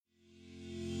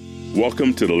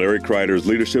Welcome to the Larry Kreider's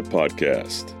Leadership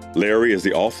Podcast. Larry is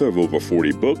the author of over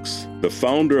 40 books, the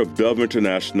founder of Dove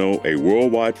International, a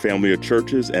worldwide family of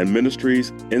churches and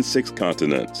ministries in 6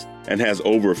 continents, and has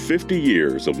over 50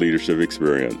 years of leadership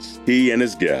experience. He and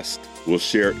his guests will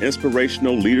share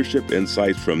inspirational leadership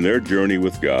insights from their journey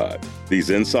with God.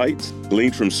 These insights,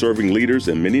 gleaned from serving leaders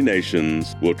in many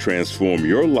nations, will transform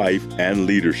your life and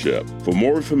leadership. For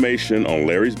more information on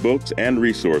Larry's books and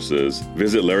resources,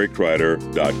 visit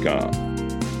LarryKreider.com.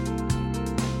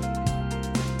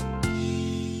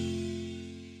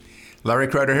 Larry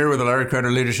Kreider here with the Larry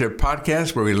Kreider Leadership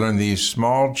Podcast, where we learn these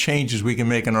small changes we can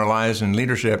make in our lives and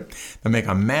leadership that make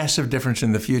a massive difference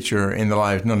in the future in the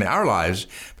lives, not only our lives,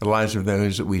 but the lives of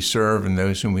those that we serve and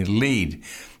those whom we lead.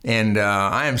 And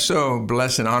I am so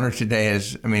blessed and honored today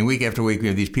week after week, we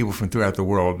have these people from throughout the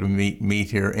world who meet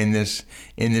here in this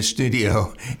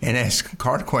studio and ask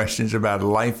hard questions about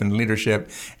life and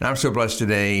leadership. And I'm so blessed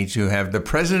today to have the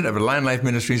president of Align Life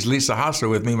Ministries, Lisa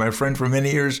Hosler, with me, my friend for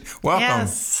many years. Welcome.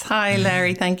 Yes. Hi,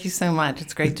 Larry. Thank you so much.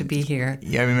 It's great to be here.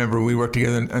 Yeah, I remember we worked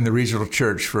together in the regional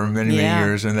church for many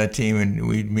years on that team, and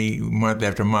we'd meet month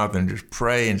after month and just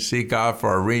pray and seek God for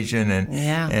our region.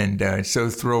 And so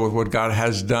thrilled with what God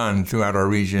has done throughout our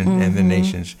region and the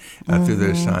nations through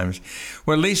those times.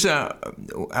 Well, Lisa,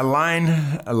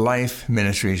 Align Life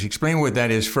Ministries, explain what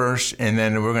that is first, and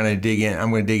then we're going to dig in. I'm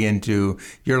going to dig into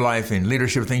your life and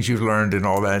leadership, things you've learned and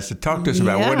all that. So talk to us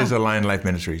about what is Align Life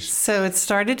Ministries. So it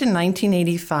started in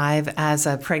 1985 as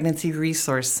a pregnancy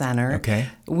resource center. Okay.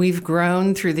 We've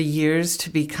grown through the years to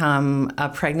become a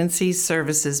pregnancy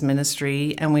services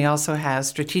ministry, and we also have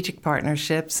strategic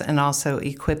partnerships and also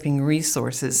equipping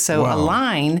resources. So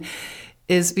Align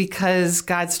is because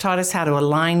God's taught us how to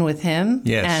align with Him.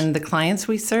 Yes. And the clients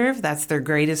we serve, that's their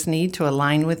greatest need, to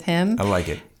align with Him. I like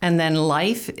it. And then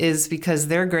life is because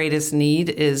their greatest need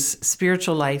is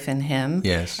spiritual life in Him.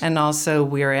 Yes. And also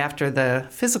we are after the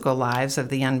physical lives of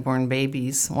the unborn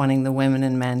babies, wanting the women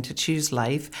and men to choose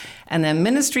life. And then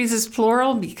ministries is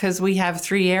plural because we have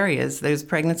 3 areas. There's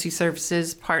pregnancy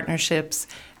services, partnerships,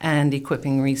 and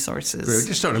equipping resources. Great.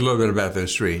 Just talk a little bit about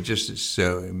those 3, just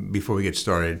so before we get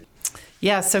started.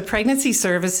 Yeah, so pregnancy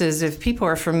services, if people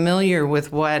are familiar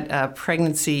with what a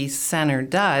pregnancy center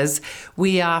does,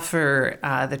 we offer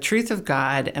the truth of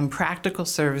God and practical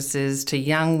services to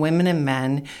young women and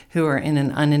men who are in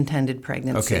an unintended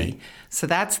pregnancy. Okay. So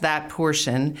that's that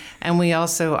portion. And we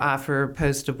also offer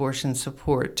post-abortion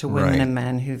support to women and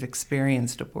men who've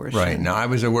experienced abortion. Right. Now, I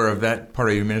was aware of that part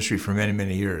of your ministry for many,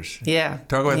 many years. Yeah.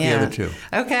 Talk about the other 2.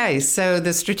 Okay, so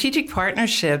the strategic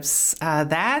partnerships,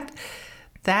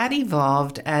 that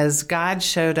evolved as God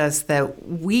showed us that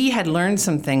we had learned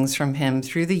some things from Him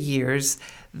through the years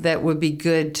that would be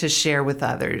good to share with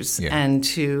others and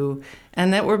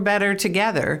that we're better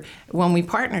together when we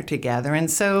partner together. And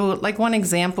so, like, one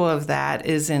example of that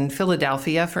is in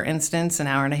Philadelphia, for instance, an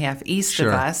hour and a half east of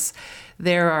us.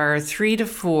 There are 3 to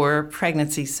 4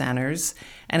 pregnancy centers,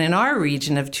 and in our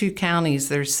region of 2 counties,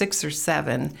 there's 6 or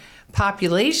 7.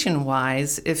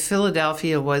 Population-wise, if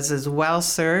Philadelphia was as well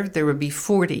served, there would be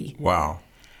 40. Wow.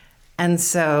 And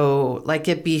so,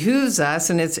 it behooves us,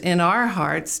 and it's in our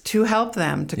hearts to help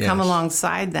them, to come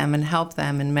alongside them and help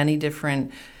them in many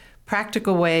different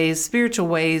practical ways, spiritual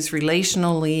ways,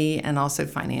 relationally, and also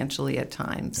financially at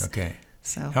times. Okay.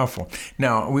 So helpful.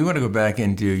 Now, we want to go back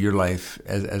into your life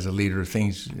as a leader.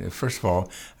 Things, first of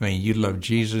all, you love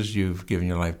Jesus. You've given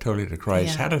your life totally to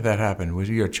Christ. Yeah. How did that happen? Was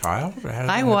you a child?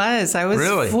 I was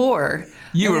really? 4.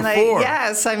 You were 4?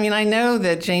 Yes. I know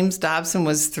that James Dobson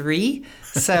was 3.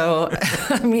 So,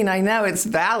 I know it's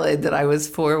valid that I was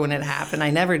 4 when it happened. I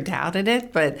never doubted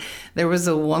it, but there was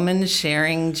a woman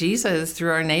sharing Jesus through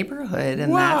our neighborhood,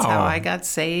 and that's how I got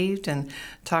saved, and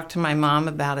talked to my mom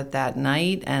about it that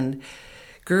night, and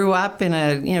grew up in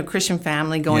a Christian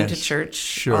family, going to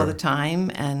church all the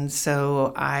time. And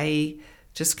so I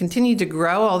just continued to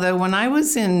grow. Although when I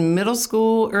was in middle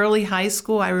school, early high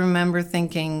school, I remember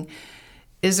thinking,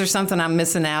 is there something I'm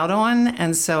missing out on?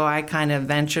 And so I kind of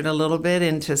ventured a little bit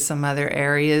into some other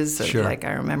areas. Like,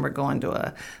 I remember going to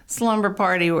a slumber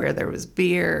party where there was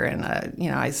beer, and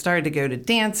I started to go to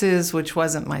dances, which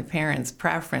wasn't my parents'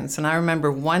 preference. And I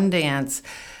remember one dance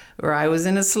where I was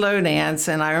in a slow dance,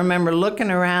 and I remember looking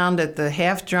around at the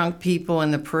half-drunk people in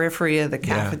the periphery of the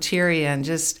cafeteria and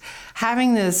just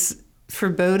having this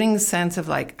foreboding sense of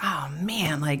oh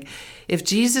man, if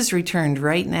Jesus returned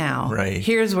right now,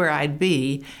 here's where I'd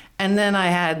be. And then I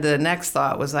had the next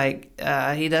thought was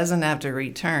he doesn't have to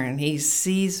return. He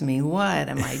sees me. What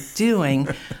am I doing?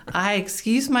 I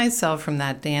excused myself from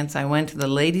that dance. I went to the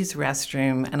ladies'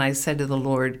 restroom, and I said to the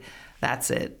Lord,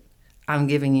 that's it. I'm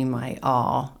giving you my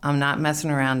all. I'm not messing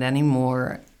around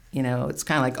anymore. It's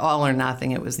kind of like all or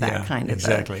nothing. It was that kind of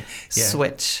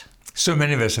switch. So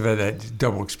many of us have had that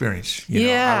double experience.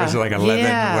 I was like 11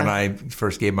 when I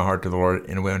first gave my heart to the Lord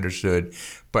and we understood,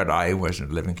 but I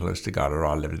wasn't living close to God at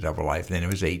all. I lived a double life. Then it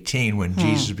was 18 when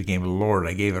Jesus became the Lord.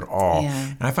 I gave it all. Yeah.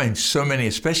 And I find so many,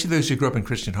 especially those who grew up in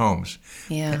Christian homes,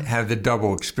 have the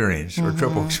double experience or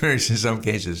triple experience in some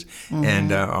cases.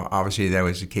 And obviously that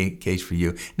was the case for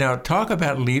you. Now, talk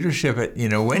about leadership.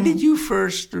 When did you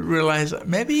first realize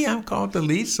maybe I'm called to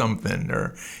lead something?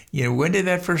 Or, when did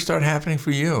that first start happening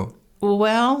for you?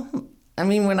 Well,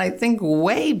 when I think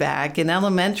way back in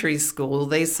elementary school,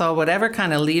 they saw whatever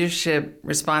kind of leadership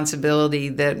responsibility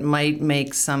that might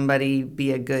make somebody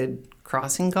be a good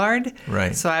crossing guard.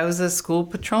 Right. So I was a school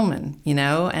patrolman,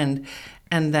 and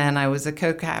then I was a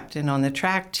co-captain on the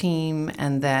track team.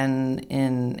 And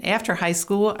then after high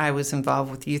school, I was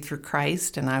involved with Youth for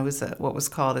Christ, and I was what was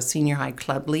called a senior high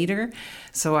club leader.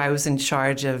 So I was in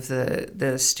charge of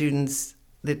the students.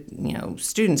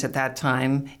 Students at that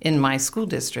time in my school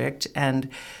district, and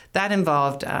that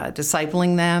involved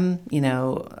discipling them,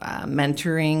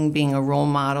 mentoring, being a role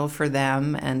model for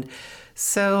them. And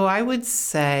so I would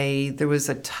say there was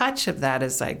a touch of that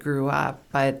as I grew up,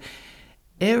 but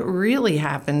it really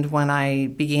happened when I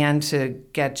began to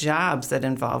get jobs that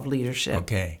involved leadership.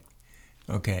 Okay.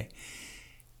 Can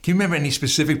you remember any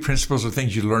specific principles or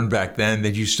things you learned back then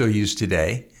that you still use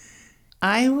today?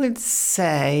 I would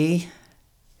say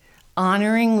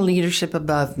honoring leadership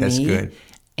above me. That's good.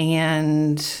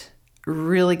 And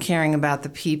really caring about the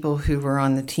people who were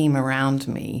on the team around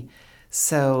me.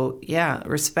 So,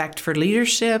 respect for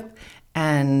leadership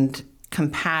and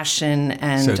compassion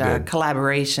and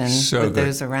collaboration with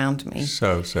those around me.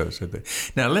 So good.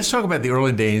 Now, let's talk about the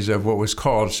early days of what was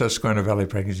called Susquehanna Valley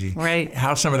Pregnancy. Right.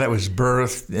 How some of that was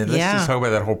birthed. And let's just talk about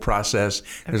that whole process.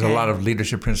 There's a lot of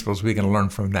leadership principles we can learn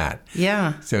from that.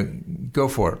 Yeah. So go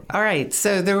for it. All right.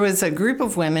 So there was a group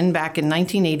of women back in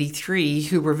 1983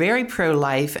 who were very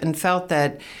pro-life and felt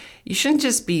that you shouldn't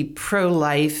just be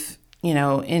pro-life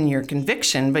in your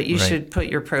conviction, but you should put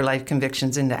your pro-life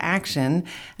convictions into action.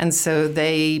 And so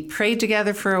they prayed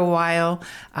together for a while,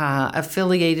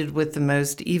 affiliated with the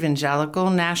most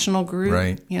evangelical national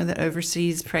group, that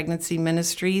oversees pregnancy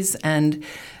ministries, and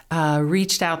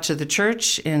reached out to the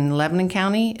church in Lebanon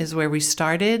County is where we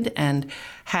started, and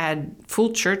had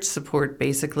full church support,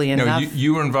 basically. No,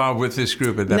 you were involved with this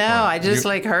group at that point? No, I just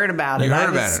heard about it. I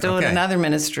was still in another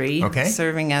ministry,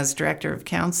 serving as director of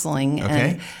counseling.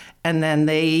 And then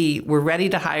they were ready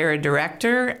to hire a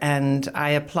director, and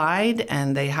I applied,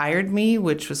 and they hired me,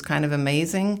 which was kind of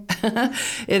amazing.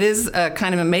 It is a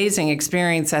kind of amazing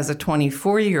experience as a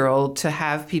 24-year-old to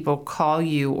have people call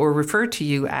you or refer to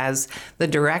you as the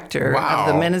director of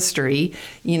the ministry,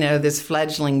 this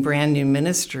fledgling brand new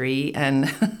ministry.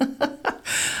 And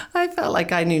I felt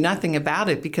like I knew nothing about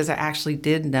it because I actually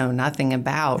did know nothing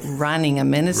about running a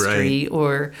ministry,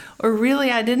 or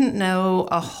really I didn't know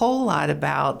a whole lot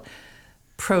about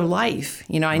pro-life.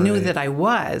 I knew that I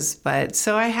was, but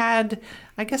so I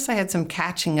guess I had some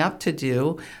catching up to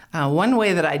do. One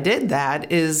way that I did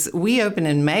that is we opened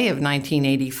in May of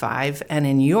 1985, and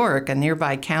in York, a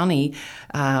nearby county,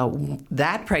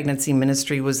 that pregnancy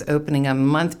ministry was opening a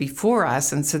month before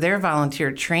us, and so their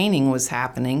volunteer training was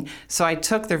happening. So I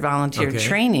took their volunteer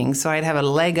training, so I'd have a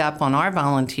leg up on our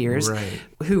volunteers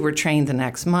who were trained the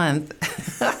next month.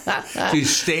 So you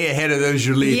stay ahead of those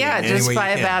you're leading. Yeah, just by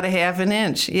about a half an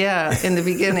inch. Yeah, in the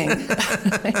beginning.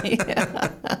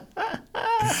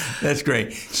 That's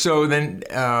great. So then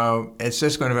at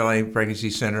Susquehanna Valley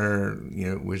Pregnancy Center,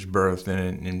 was birthed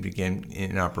and began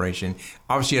in operation.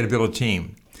 Obviously, you had to build a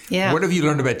team. Yeah. What have you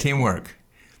learned about teamwork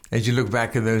as you look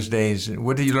back at those days?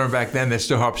 What did you learn back then that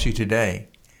still helps you today?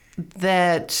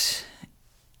 That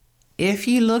if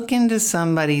you look into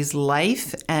somebody's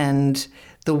life and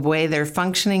the way they're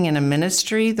functioning in a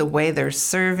ministry, the way they're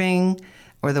serving,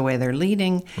 or the way they're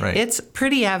leading, it's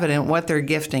pretty evident what their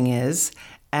gifting is.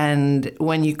 And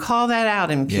when you call that out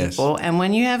in people, and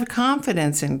when you have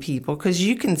confidence in people, because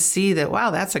you can see that, wow,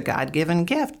 that's a God-given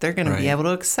gift, they're going to be able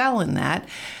to excel in that,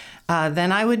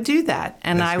 then I would do that.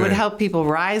 And I would help people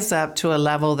rise up to a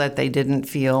level that they didn't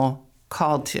feel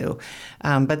called to.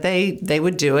 But they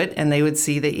would do it, and they would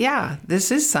see that,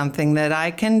 this is something that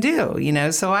I can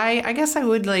do, So I guess I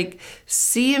would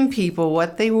see in people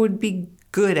what they would be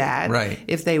good at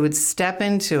if they would step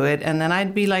into it, and then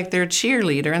I'd be like their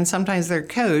cheerleader and sometimes their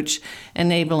coach,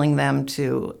 enabling them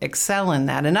to excel in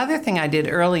that. Another thing I did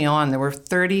early on, there were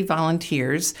 30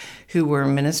 volunteers who were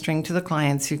ministering to the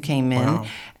clients who came in,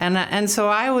 and so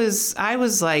I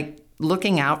was like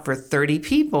looking out for 30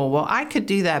 people. Well, I could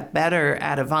do that better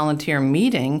at a volunteer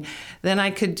meeting than I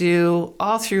could do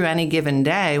all through any given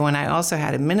day when I also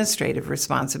had administrative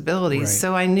responsibilities. Right.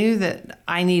 So I knew that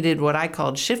I needed what I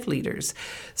called shift leaders.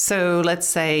 So let's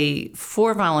say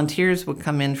 4 volunteers would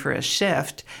come in for a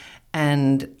shift,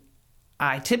 and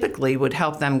I typically would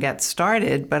help them get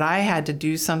started, but I had to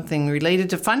do something related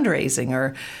to fundraising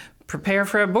or prepare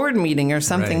for a board meeting or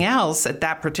something else at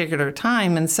that particular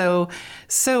time. And so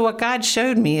what God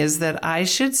showed me is that I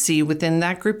should see within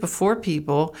that group of 4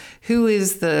 people who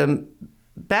is the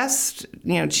best,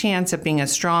 chance at being a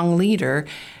strong leader.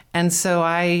 And so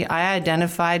I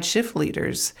identified shift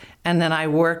leaders, and then I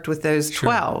worked with those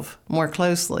 12 more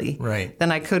closely than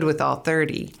I could with all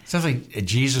 30. Sounds like a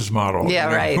Jesus model.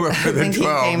 Yeah, right. I think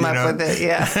 12, he came up with it,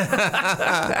 yeah.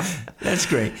 That's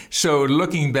great. So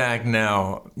looking back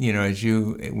now, as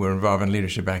you were involved in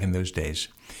leadership back in those days,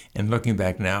 and looking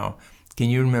back now, can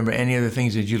you remember any of the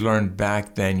things that you learned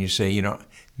back then? You say,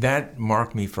 that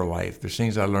marked me for life. There's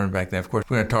things I learned back then. Of course,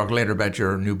 we're going to talk later about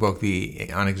your new book,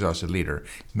 The Unexhausted Leader.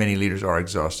 Many leaders are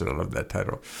exhausted. I love that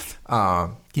title.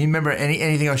 Can you remember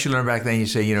anything else you learned back then? You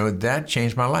say, that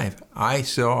changed my life. I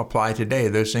still apply today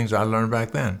those things I learned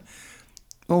back then.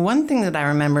 Well, one thing that I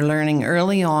remember learning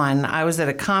early on, I was at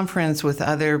a conference with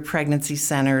other pregnancy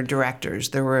center directors.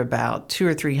 There were about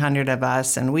 200 or 300 of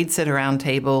us, and we'd sit around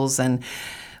tables, and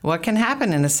what can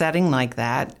happen in a setting like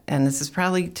that, and this is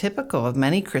probably typical of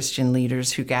many Christian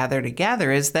leaders who gather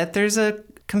together, is that there's a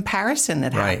comparison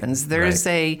that happens. There's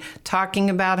a talking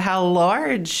about how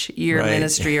large your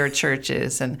ministry or church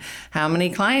is and how many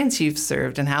clients you've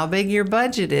served and how big your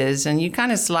budget is, and you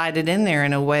kind of slide it in there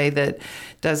in a way that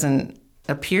doesn't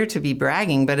appear to be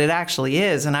bragging, but it actually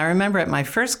is. And I remember at my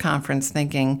first conference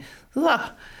thinking,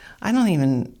 I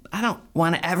don't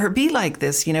want to ever be like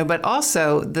this, but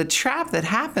also the trap that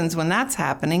happens when that's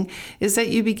happening is that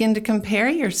you begin to compare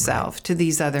yourself to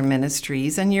these other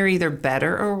ministries, and you're either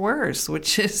better or worse,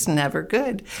 which is never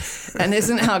good and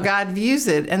isn't how God views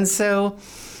it. And so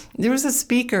there was a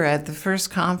speaker at the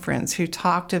first conference who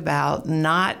talked about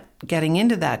not getting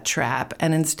into that trap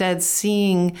and instead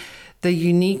seeing the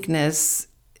unique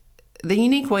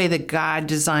way that God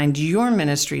designed your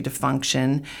ministry to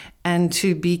function and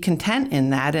to be content in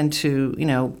that and to,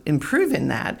 improve in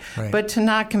that, but to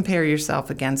not compare yourself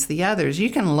against the others.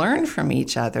 You can learn from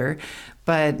each other,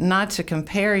 but not to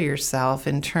compare yourself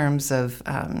in terms of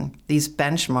these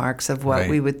benchmarks of what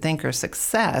we would think are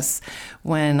success,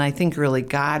 when I think really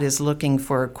God is looking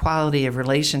for quality of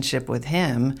relationship with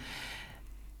Him,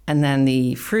 and then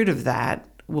the fruit of that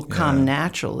will come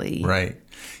naturally. Right.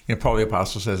 Paul the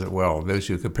Apostle says it well. Those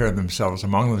who compare themselves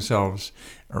among themselves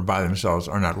or by themselves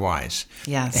are not wise.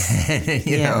 Yes.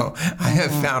 I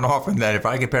have found often that if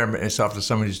I compare myself to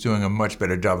someone who's doing a much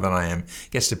better job than I am,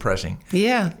 it gets depressing.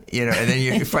 Yeah. And then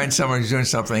you find someone who's doing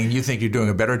something and you think you're doing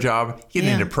a better job, you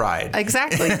get into pride.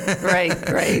 Exactly.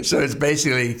 Right. So it's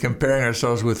basically comparing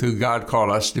ourselves with who God called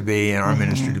us to be and our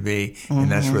ministry to be, and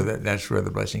that's where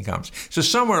the blessing comes. So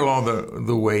somewhere along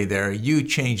the way there, you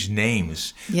changed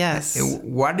names. Yes.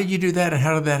 Why did you do that, and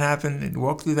how did that happen?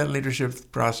 Walk through that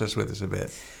leadership process with us a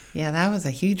bit. Yeah, that was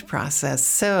a huge process.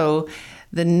 So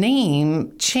the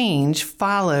name change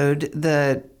followed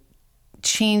the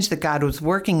change that God was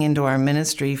working into our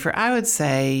ministry for, I would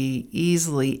say,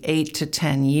 easily 8 to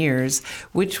 10 years,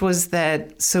 which was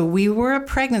that, so we were a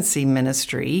pregnancy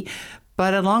ministry,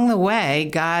 but along the way,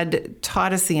 God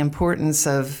taught us the importance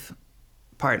of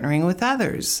partnering with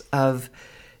others, of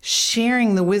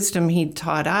sharing the wisdom He'd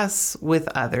taught us with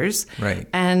others. Right.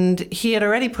 And He had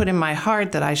already put in my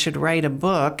heart that I should write a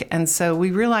book. And so we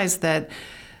realized that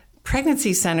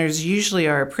pregnancy centers usually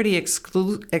are pretty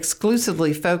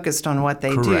exclusively focused on what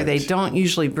they do. They don't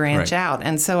usually branch out.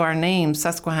 And so our name,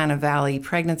 Susquehanna Valley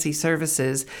Pregnancy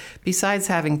Services, besides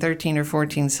having 13 or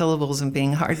 14 syllables and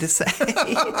being hard to say,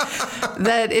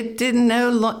 that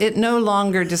it no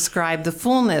longer described the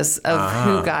fullness of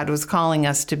who God was calling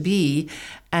us to be.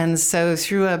 And so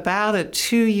through about a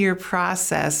 2-year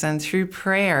process and through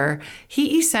prayer,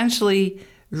 He essentially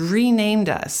renamed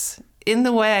us. In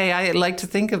the way I like to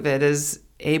think of it as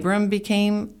Abram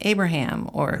became Abraham,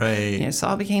 or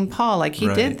Saul became Paul. Like He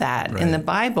did that in the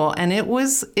Bible, and it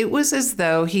was as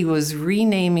though He was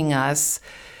renaming us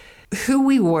who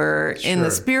we were in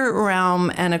the spirit realm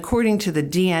and according to the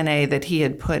DNA that He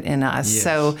had put in us.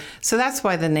 Yes. So that's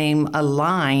why the name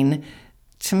Align,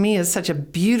 to me, is such a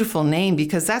beautiful name,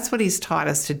 because that's what He's taught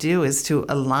us to do, is to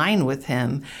align with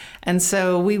Him. And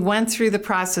so we went through the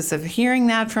process of hearing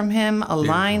that from Him,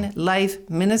 Align Life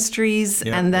Ministries.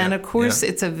 And then, of course,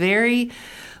 it's a very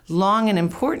long and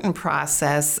important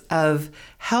process of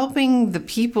helping the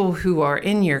people who are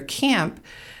in your camp,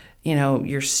 you know,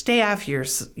 your staff,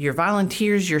 your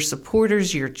volunteers, your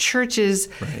supporters, your churches,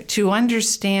 Right. to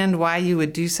understand why you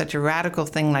would do such a radical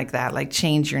thing like that, like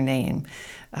change your name.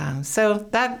 So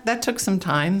that took some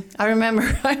time. I remember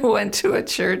I went to a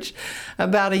church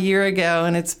about a year ago,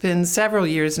 and it's been several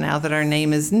years now that our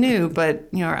name is new, but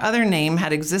you know, our other name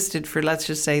had existed for, let's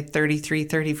just say, 33,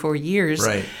 34 years.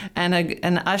 Right. And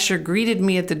an usher greeted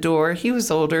me at the door. He was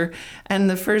older, and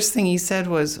the first thing he said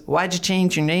was, "Why'd you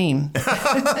change your name?"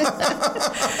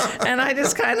 And I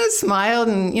just kind of smiled,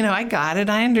 and you know, I got it.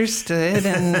 I understood,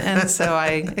 and so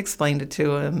I explained it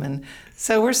to him, and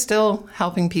so we're still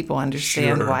helping people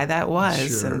understand Sure. why that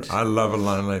was. Sure. And I love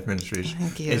Align Life Ministries.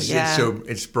 Thank you.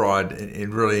 It's broad. It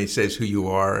really says who you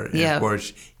are. And Yeah. of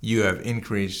course, you have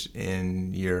increased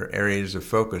in your areas of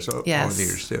focus over Yes. the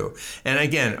years too. And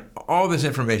again, all this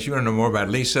information, you want to know more about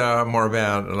Lisa, more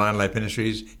about Align Life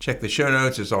Ministries, check the show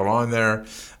notes. It's all on there.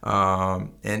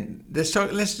 And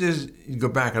let's just go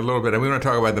back a little bit. And we want to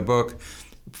talk about the book.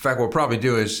 In fact, what we'll probably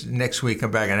do is next week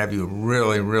come back and have you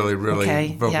really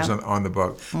Okay, focus yeah. on the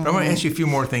book. But I want to ask you a few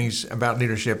more things about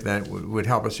leadership that would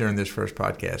help us here in this first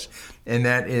podcast. And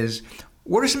that is,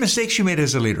 what are some mistakes you made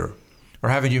as a leader? Or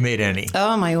haven't you made any?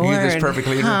 Oh, my Are word. you this perfect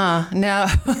leader?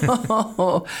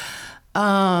 No.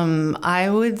 I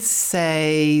would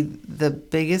say the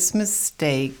biggest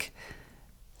mistake,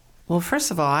 well,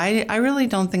 first of all, I really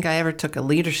don't think I ever took a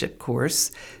leadership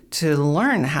course to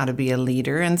learn how to be a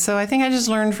leader. And so I think I just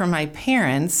learned from my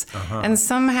parents. And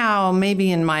somehow,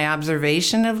 maybe in my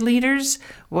observation of leaders,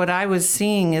 what I was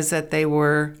seeing is that they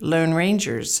were lone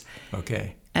rangers.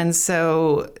 Okay. And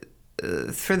so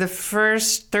for the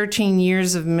first 13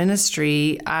 years of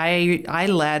ministry, I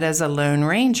led as a lone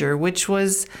ranger, which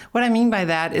was, what I mean by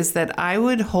that is that I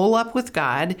would hole up with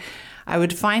God. I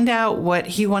would find out what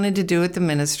he wanted to do with the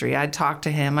ministry. I'd talk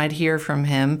to him, I'd hear from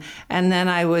him, and then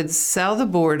I would sell the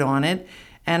board on it,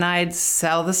 and I'd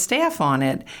sell the staff on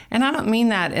it. And I don't mean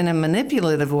that in a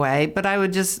manipulative way, but I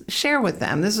would just share with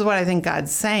them. This is what I think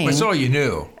God's saying. That's all you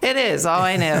knew. It is all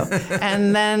I know.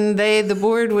 And then the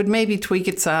board would maybe tweak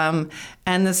it some,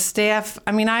 and the staff.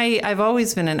 I mean, I've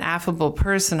always been an affable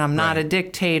person. I'm not Right. a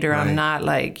dictator. Right. I'm not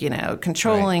like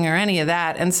controlling or any of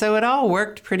that. And so it all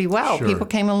worked pretty well. Sure. People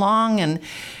came along, and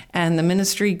the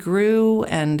ministry grew,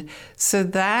 and so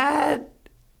that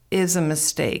is a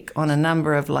mistake on a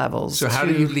number of levels. So how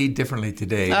do you lead differently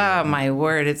today? Oh, my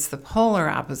word. It's the polar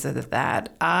opposite of that.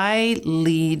 I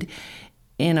lead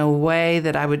in a way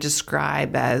that I would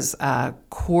describe as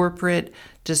corporate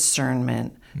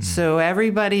discernment. So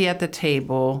everybody at the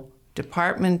table,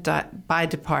 department by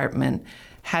department,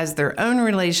 has their own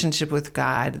relationship with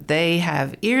God. They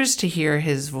have ears to hear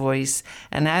his voice.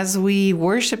 And as we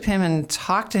worship him and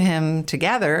talk to him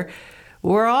together,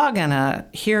 we're all going to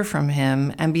hear from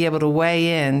him and be able to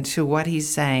weigh in to what he's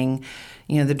saying,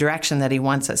 the direction that he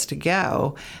wants us to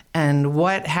go. And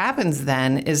what happens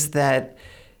then is that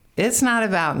it's not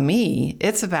about me,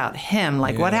 it's about him.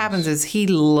 Like what Yes. happens is he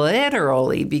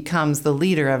literally becomes the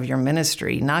leader of your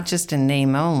ministry, not just in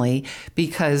name only,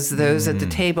 because those at the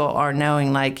table are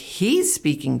knowing like he's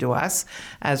speaking to us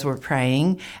as we're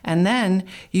praying. And then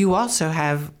you also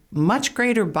have much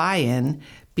greater buy-in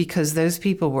because those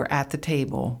people were at the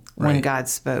table when Right. God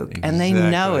spoke. And they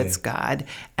know Exactly. it's God,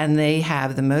 and they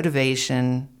have the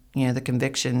motivation, the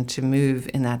conviction to move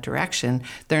in that direction.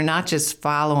 They're not just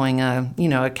following a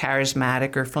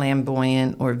charismatic or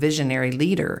flamboyant or visionary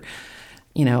leader,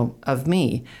 of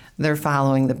me. They're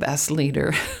following the best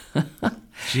leader.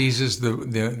 Jesus, the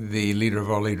leader of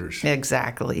all leaders.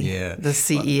 Exactly. Yeah. The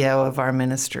CEO of our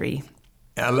ministry.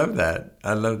 I love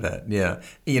that. Yeah.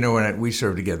 When we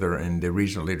served together in the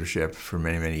regional leadership for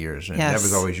many, many years, and that Yes.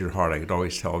 was always your heart. I could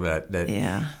always tell that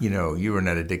Yeah. You were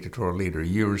not a dictatorial leader.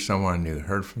 You were someone who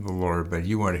heard from the Lord, but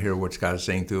you want to hear what God's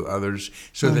saying through others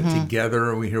so that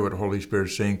together we hear what the Holy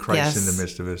Spirit's saying, Christ in Yes. the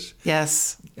midst of us.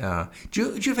 Yes.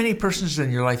 Do you have any persons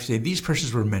in your life say, these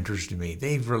persons were mentors to me?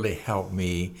 They've really helped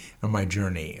me on my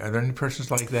journey. Are there any persons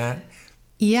like that?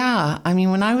 Yeah. I mean,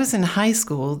 when I was in high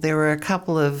school, there were a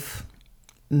couple of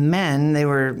men, they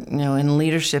were, in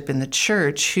leadership in the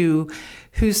church who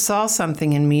saw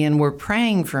something in me and were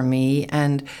praying for me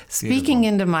and speaking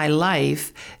into my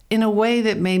life in a way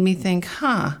that made me think,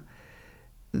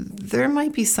 there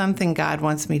might be something God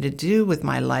wants me to do with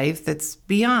my life that's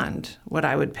beyond what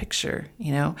I would picture,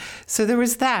 So there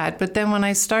was that. But then when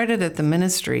I started at the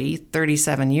ministry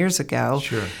 37 years ago,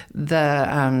 Sure.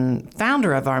 the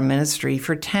founder of our ministry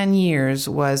for 10 years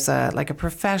was like a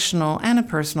professional and a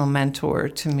personal mentor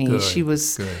to me. Good, She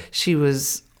was good. she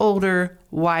was older,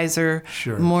 wiser,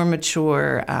 Sure. more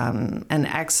mature, an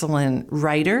excellent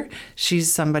writer.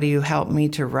 She's somebody who helped me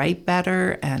to write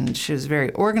better, and she was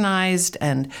very organized.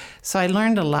 And so I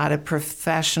learned a lot of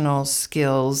professional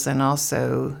skills and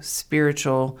also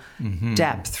spiritual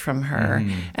depth from her.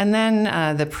 And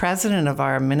then the president of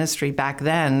our ministry back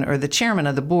then, or the chairman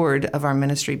of the board of our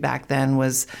ministry back then,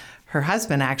 was her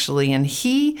husband, actually, and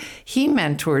he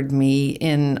mentored me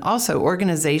in also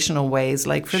organizational ways.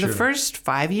 Like for the first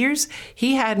 5 years,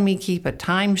 he had me keep a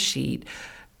timesheet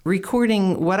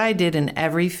recording what I did in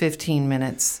every 15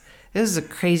 minutes. It was the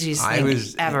craziest thing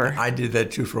ever. I did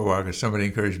that too for a while because somebody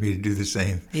encouraged me to do the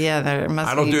same. Yeah, there must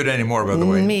be. I don't do it anymore, by the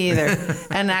way. Me either.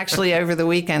 And actually, over the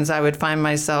weekends, I would find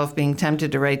myself being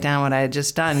tempted to write down what I had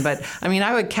just done. But I mean,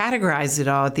 I would categorize it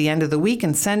all at the end of the week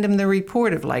and send him the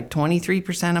report of like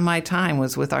 23% of my time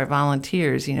was with our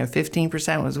volunteers,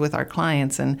 15% was with our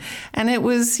clients, and it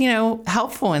was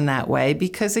helpful in that way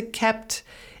because it kept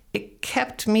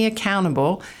me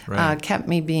accountable, Right. Kept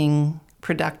me being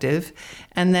productive.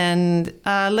 And then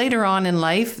later on in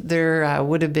life, there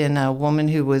would have been a woman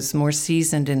who was more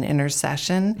seasoned in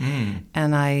intercession,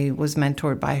 and I was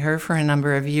mentored by her for a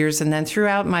number of years. And then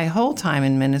throughout my whole time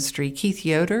in ministry, Keith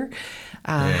Yoder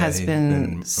has he's been a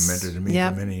mentor to me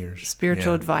for many years.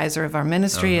 Spiritual advisor of our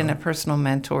ministry and a personal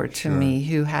mentor to me,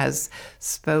 who has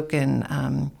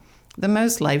spoken the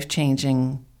most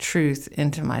life-changing truth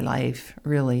into my life,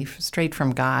 really, straight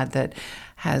from God, that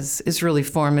is really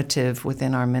formative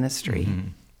within our ministry.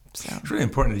 So It's really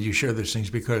important that you share those things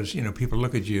because, people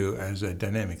look at you as a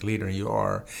dynamic leader, and you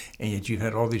are, and yet you've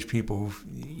had all these people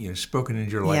who've, spoken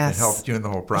into your life and helped you in the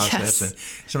whole process. And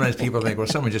sometimes people think, well,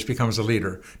 someone just becomes a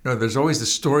leader. No, there's always the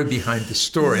story behind the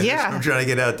story. And that's what I'm trying to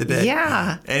get out today.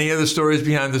 Yeah. Any other stories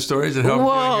behind the stories that helped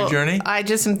you in your journey? I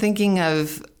just am thinking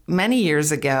of many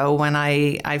years ago when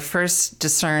I first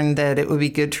discerned that it would be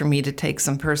good for me to take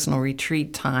some personal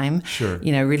retreat time,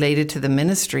 related to the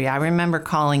ministry. I remember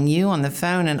calling you on the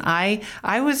phone, and I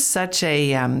was such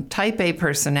a type A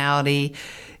personality,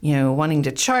 wanting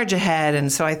to charge ahead.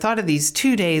 And so I thought of these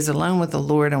 2 days alone with the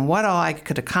Lord and what all I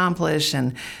could accomplish,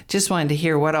 and just wanted to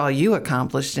hear what all you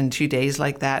accomplished in 2 days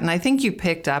like that. And I think you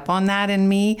picked up on that in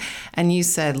me, and you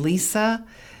said, Lisa,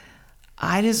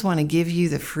 I just want to give you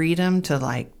the freedom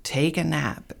to take a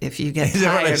nap if you get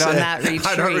tired on that retreat.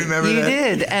 I don't remember that.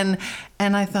 You did.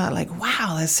 And I thought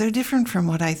wow, that's so different from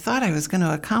what I thought I was going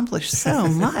to accomplish so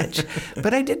much.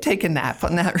 But I did take a nap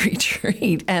on that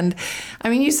retreat. And I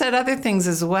mean, you said other things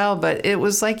as well, but it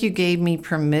was like you gave me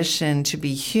permission to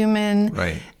be human,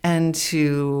 right, and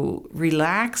to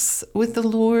relax with the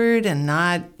Lord and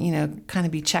not, kind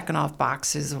of be checking off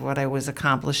boxes of what I was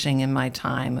accomplishing in my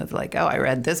time of I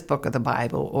read this book of the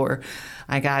Bible, or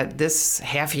I got this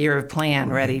half year of plan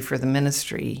ready for the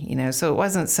ministry, So it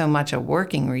wasn't so much a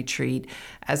working retreat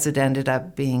as it ended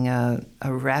up being a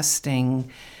resting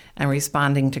and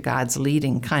responding to God's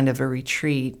leading kind of a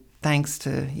retreat, thanks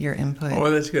to your input. Oh,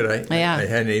 that's good. I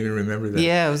hadn't even remembered that.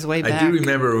 Yeah, it was way back. I do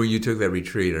remember when you took that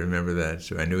retreat. I remember that.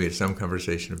 So I knew we had some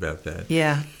conversation about that.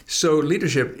 Yeah. So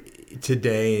leadership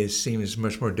today seems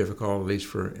much more difficult, at least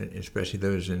for especially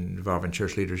those involved in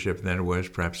church leadership, than it was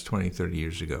perhaps 20, 30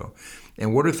 years ago.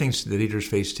 And what are things that leaders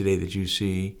face today that you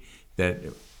see that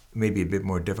may be a bit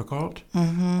more difficult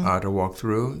to walk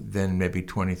through than maybe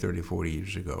 20, 30, 40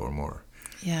 years ago or more?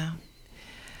 Yeah.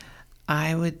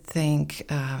 I would think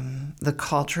the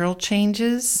cultural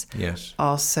changes. Yes.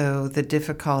 Also, the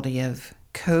difficulty of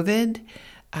COVID.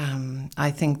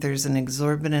 I think there's an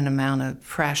exorbitant amount of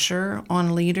pressure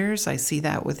on leaders. I see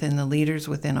that within the leaders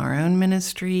within our own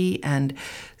ministry. And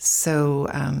so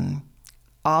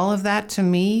all of that to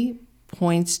me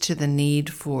points to the need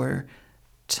for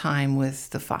time with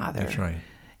the Father. That's right.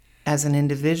 As an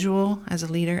individual, as a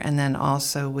leader, and then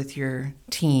also with your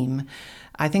team.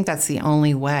 I think that's the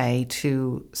only way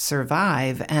to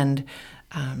survive. And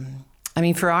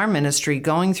for our ministry,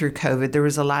 going through COVID, there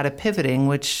was a lot of pivoting,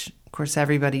 which of course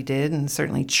everybody did, and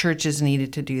certainly churches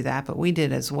needed to do that, but we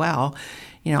did as well,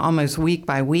 almost week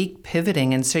by week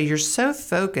pivoting. And so you're so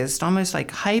focused, almost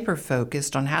like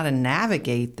hyper-focused on how to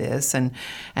navigate this, and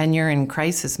you're in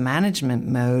crisis management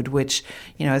mode, which,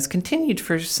 has continued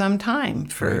for some time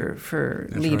for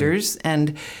leaders. Right.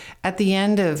 And at the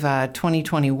end of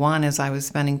 2021, as I was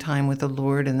spending time with the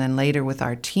Lord and then later with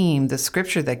our team, the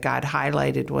scripture that God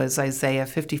highlighted was Isaiah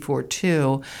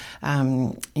 54:2.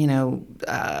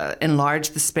 Enlarge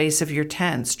the space of your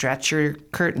tent, stretch your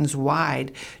curtains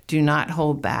wide, do not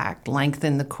hold back,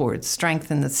 lengthen the cords,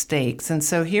 strengthen the stakes. And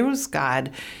so here was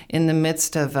God in the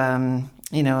midst of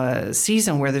a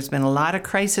season where there's been a lot of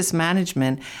crisis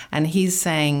management, and he's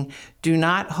saying, do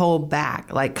not hold back,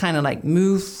 kind of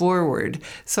move forward.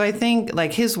 So I think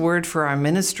his word for our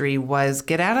ministry was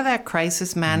get out of that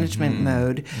crisis management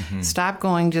mode. Stop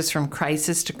going just from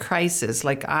crisis to crisis.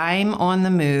 I'm on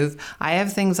the move. I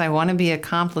have things I want to be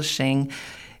accomplishing.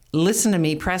 Listen to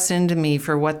me, press into me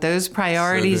for what those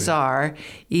priorities are,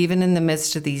 even in the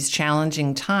midst of these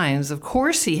challenging times. Of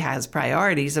course, he has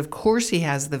priorities. Of course, he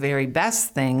has the very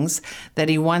best things that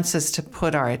he wants us to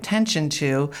put our attention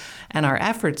to and our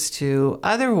efforts to.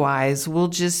 Otherwise, we'll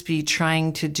just be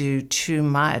trying to do too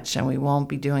much, and we won't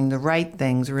be doing the right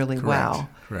things really well.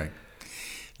 Correct.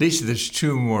 Lisa, there's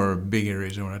two more big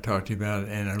areas I want to talk to you about,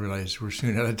 and I realize we're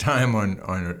soon out of time on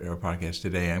our podcast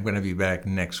today. I'm going to be back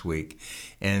next week,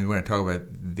 and we're going to talk about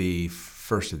the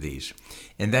first of these,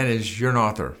 and that is you're an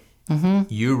author.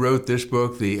 You wrote this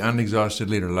book, The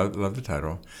Unexhausted Leader. Love the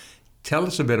title. Tell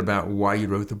us a bit about why you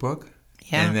wrote the book.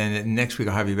 Yeah. And then next week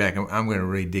I'll have you back. I'm going to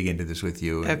really dig into this with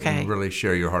you and really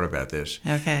share your heart about this.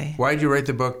 Okay. Why did you write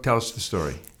the book? Tell us the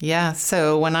story. Yeah.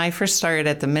 So when I first started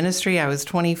at the ministry, I was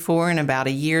 24, and about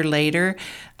a year later,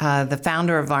 the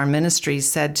founder of our ministry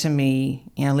said to me,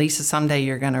 Lisa, someday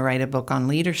you're going to write a book on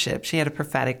leadership. She had a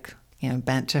prophetic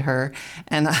bent to her.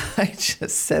 And I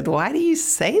just said, why do you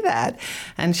say that?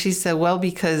 And she said, well,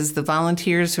 because the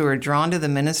volunteers who are drawn to the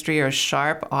ministry are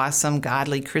sharp, awesome,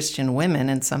 godly Christian women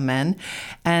and some men,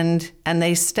 and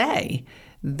they stay.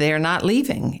 They're not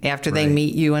leaving after they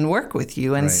meet you and work with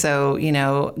you. And so,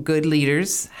 good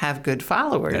leaders have good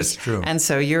followers. That's true. And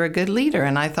so you're a good leader.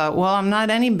 And I thought, well, I'm not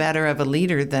any better of a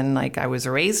leader than I was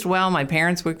raised well. My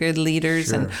parents were good leaders.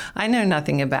 Sure. And I know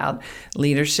nothing about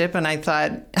leadership. And I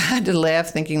thought, I had to laugh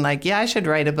thinking I should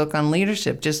write a book on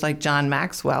leadership, just like John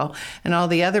Maxwell and all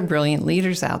the other brilliant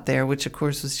leaders out there, which of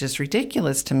course was just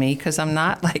ridiculous to me because I'm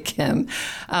not like him.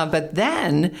 But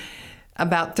then,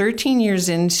 about 13 years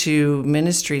into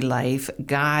ministry life,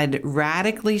 God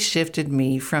radically shifted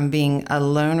me from being a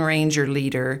Lone Ranger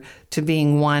leader to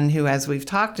being one who, as we've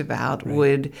talked about,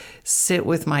 would sit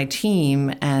with my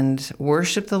team and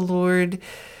worship the Lord,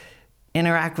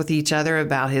 interact with each other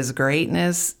about his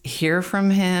greatness, hear from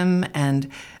him.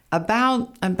 And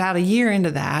about a year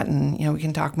into that, and we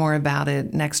can talk more about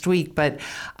it next week, but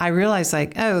I realized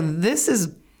this is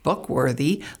book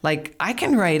worthy. I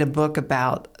can write a book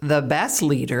about the best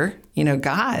leader,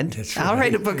 God. That's I'll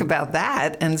write a book about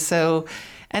that. And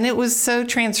it was so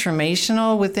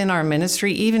transformational within our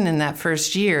ministry, even in that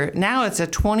first year. Now it's a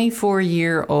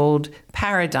 24-year-old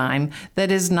paradigm that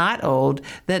is not old,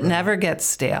 that never gets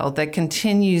stale, that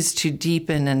continues to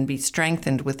deepen and be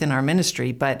strengthened within our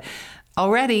ministry. But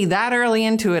already that early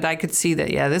into it, I could see that,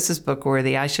 this is book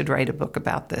worthy. I should write a book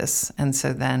about this. And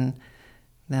so then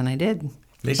I did.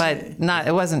 Lisa, But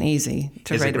it wasn't easy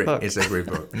to write a book. It's a great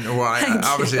book. Well,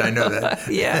 I know that.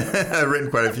 Yeah. I've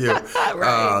written quite a few.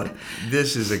 Right.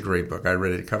 This is a great book. I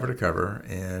read it cover to cover,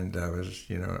 and I was,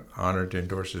 honored to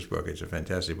endorse this book. It's a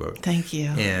fantastic book. Thank you.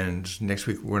 And next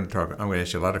week we're going to talk. I'm going to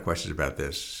ask you a lot of questions about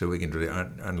this, so we can really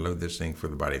unload this thing for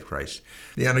the body of Christ.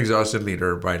 The Unexhausted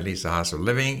Leader by Lisa Hassel.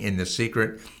 Living in the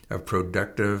Secret of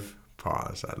Productive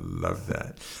Pause. I love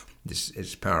that.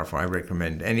 It's powerful. I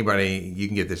recommend anybody, you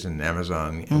can get this in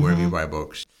Amazon, wherever you buy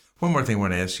books. One more thing I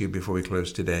want to ask you before we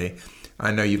close today.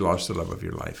 I know you lost the love of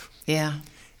your life. Yeah.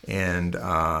 And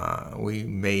we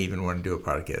may even want to do a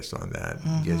podcast on that,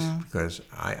 just because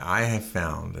I have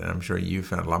found, and I'm sure you've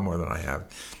found a lot more than I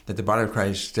have, that the body of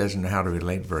Christ doesn't know how to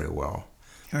relate very well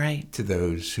to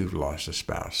those who've lost a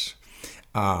spouse.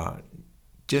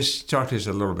 Just talk to us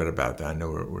a little bit about that. I know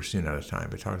we're soon out of time,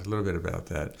 but talk a little bit about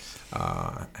that,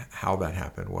 how that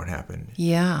happened, what happened.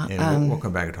 Yeah. And we'll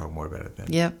come back and talk more about it then.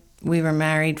 Yep. We were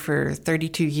married for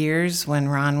 32 years when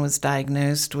Ron was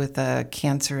diagnosed with a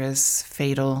cancerous,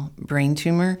 fatal brain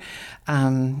tumor.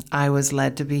 I was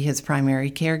led to be his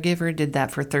primary caregiver, did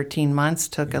that for 13 months,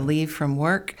 took a leave from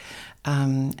work,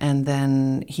 and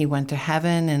then he went to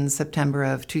heaven in September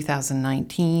of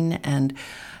 2019. And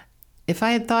if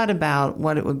I had thought about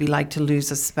what it would be like to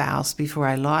lose a spouse before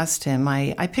I lost him,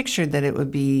 I pictured that it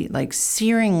would be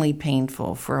searingly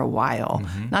painful for a while,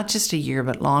 not just a year,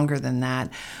 but longer than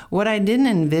that. What I didn't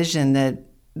envision that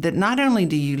not only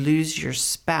do you lose your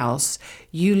spouse,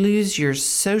 you lose your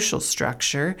social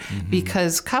structure,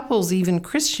 because couples, even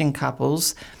Christian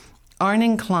couples, aren't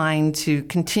inclined to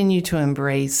continue to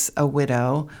embrace a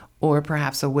widow or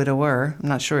perhaps a widower. I'm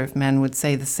not sure if men would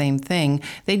say the same thing.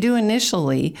 They do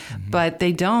initially, but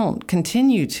they don't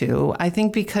continue to. I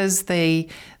think because they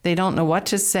don't know what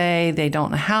to say, they don't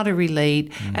know how to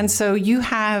relate. And so you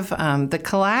have the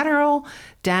collateral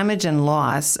damage and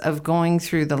loss of going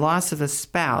through the loss of a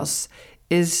spouse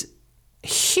is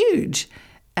huge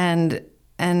and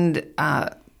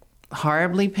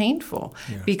horribly painful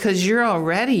because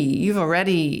you've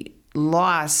already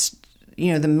lost,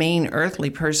 the main earthly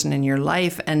person in your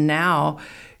life, and now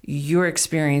you're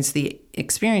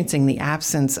experiencing the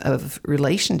absence of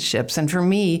relationships. And for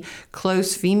me,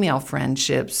 close female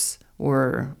friendships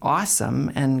were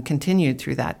awesome and continued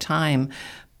through that time.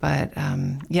 But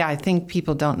I think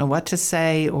people don't know what to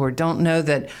say or don't know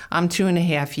that I'm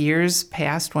 2.5 years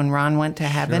past when Ron went to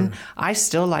heaven. Sure. I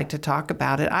still like to talk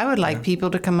about it. I would like people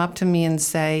to come up to me and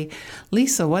say,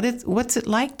 Lisa, what's it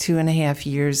like 2.5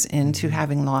 years into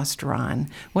having lost Ron?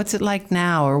 What's it like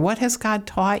now? Or what has God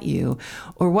taught you?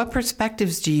 Or what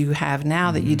perspectives do you have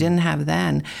now that you didn't have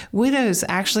then? Widows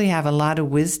actually have a lot of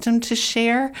wisdom to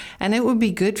share, and it would be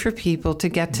good for people to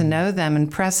get to know them and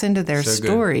press into their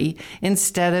story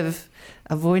instead of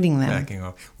avoiding them. Backing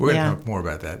off. We're going to talk more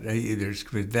about that.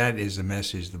 That is the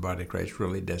message the body of Christ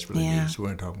really desperately needs. So we're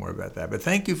going to talk more about that. But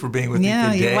thank you for being with me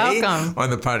today you're welcome. On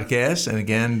the podcast. And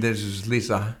again, this is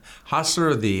Lisa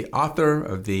Hostler, the author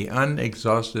of The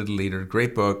Unexhausted Leader.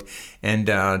 Great book. And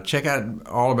check out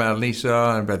all about Lisa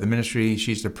and about the ministry.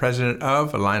 She's the president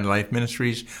of Aligned Life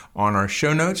Ministries on our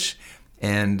show notes.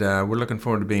 And we're looking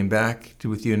forward to being back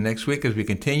with you next week as we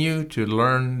continue to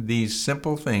learn these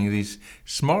simple things, these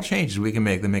small changes we can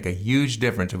make that make a huge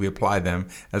difference if we apply them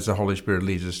as the Holy Spirit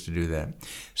leads us to do that.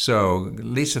 So,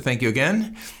 Lisa, thank you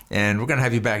again. And we're going to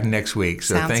have you back next week.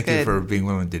 So thank you for being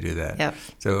willing to do that. Yep.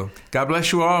 So God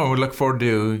bless you all. And we look forward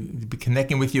to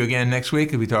connecting with you again next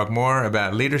week as we talk more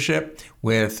about leadership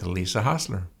with Lisa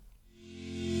Hostler.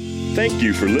 Thank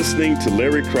you for listening to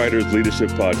Larry Kreider's Leadership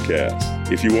Podcast.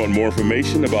 If you want more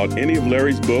information about any of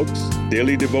Larry's books,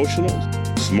 daily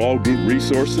devotionals, small group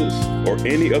resources, or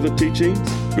any other teachings,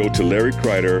 go to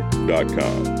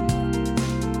LarryKreider.com.